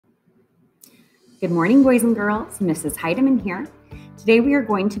Good morning, boys and girls. Mrs. Heidemann here. Today we are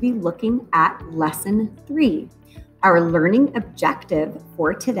going to be looking at Lesson 3. Our learning objective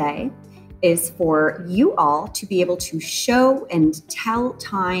for today is for you all to be able to show and tell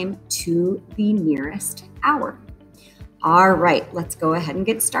time to the nearest hour. All right, let's go ahead and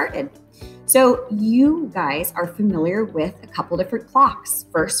get started. So you guys are familiar with a couple different clocks.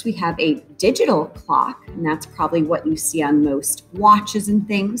 First, we have a digital clock, and that's probably what you see on most watches and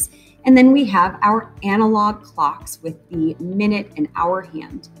things. And then we have our analog clocks with the minute and hour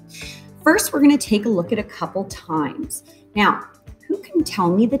hand. First, we're going to take a look at a couple times. Now, who can tell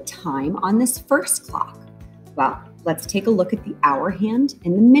me the time on this first clock? Well, let's take a look at the hour hand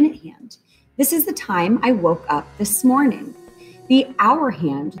and the minute hand. This is the time I woke up this morning. The hour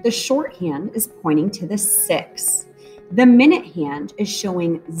hand, the short hand, is pointing to the 6. The minute hand is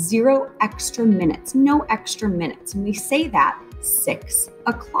showing 0 extra minutes, no extra minutes. And we say that 6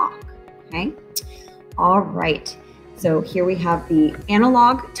 o'clock, okay? All right, so here we have the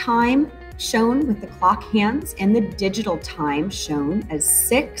analog time shown with the clock hands and the digital time shown as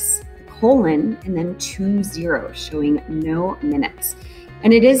 6, colon, and then 2 zeros, showing no minutes.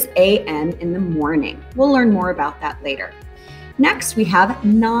 And it is a.m. in the morning. We'll learn more about that later. Next, we have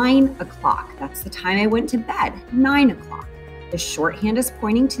 9 o'clock. That's the time I went to bed, 9 o'clock. The short hand is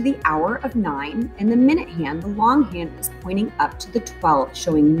pointing to the hour of 9, and the minute hand, the long hand, is pointing up to the 12,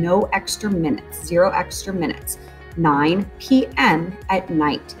 showing no extra minutes, 0 extra minutes, 9 p.m. at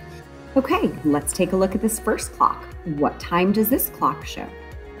night. Okay, let's take a look at this first clock. What time does this clock show?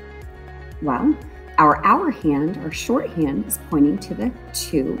 Well, our hour hand, our short hand, is pointing to the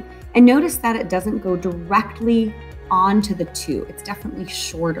 2, and notice that it doesn't go directly onto the 2. It's definitely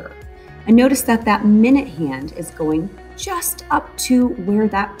shorter. And notice that that minute hand is going just up to where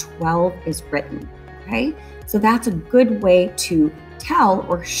that 12 is written, okay? So that's a good way to tell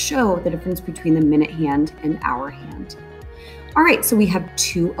or show the difference between the minute hand and hour hand. All right, so we have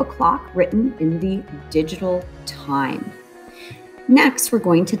 2 o'clock written in the digital time. Next, we're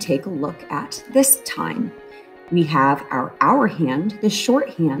going to take a look at this time. We have our hour hand, the short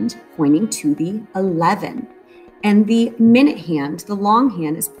hand, pointing to the 11. And the minute hand, the long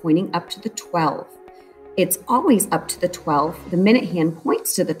hand, is pointing up to the 12. It's always up to the 12. The minute hand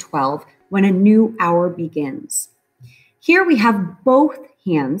points to the 12 when a new hour begins. Here we have both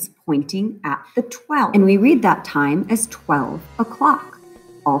hands pointing at the 12, and we read that time as 12 o'clock,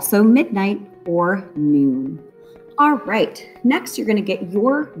 also midnight or noon. All right, next you're going to get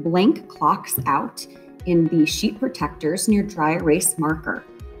your blank clocks out in the sheet protectors and your dry erase marker.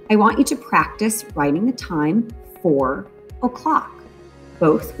 I want you to practice writing the time 4 o'clock,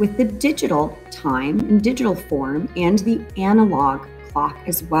 both with the digital time in digital form and the analog clock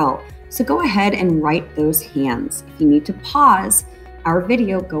as well. So go ahead and write those hands. If you need to pause our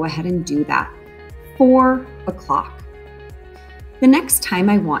video, go ahead and do that. 4 o'clock. The next time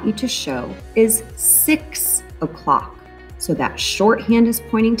I want you to show is 6 o'clock. So that short hand is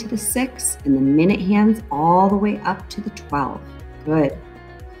pointing to the 6 and the minute hands all the way up to the 12. Good.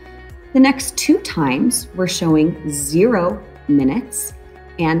 The next 2 times we're showing 0 minutes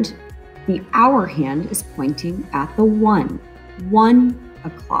and the hour hand is pointing at the 1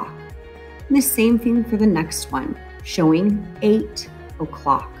 o'clock. And the same thing for the next one, showing 8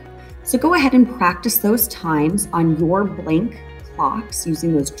 o'clock. So go ahead and practice those times on your blank clocks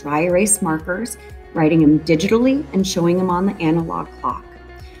using those dry erase markers, writing them digitally and showing them on the analog clock.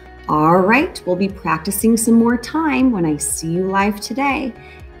 All right, we'll be practicing some more time when I see you live today.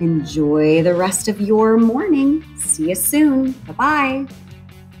 Enjoy the rest of your morning. See you soon. Bye-bye.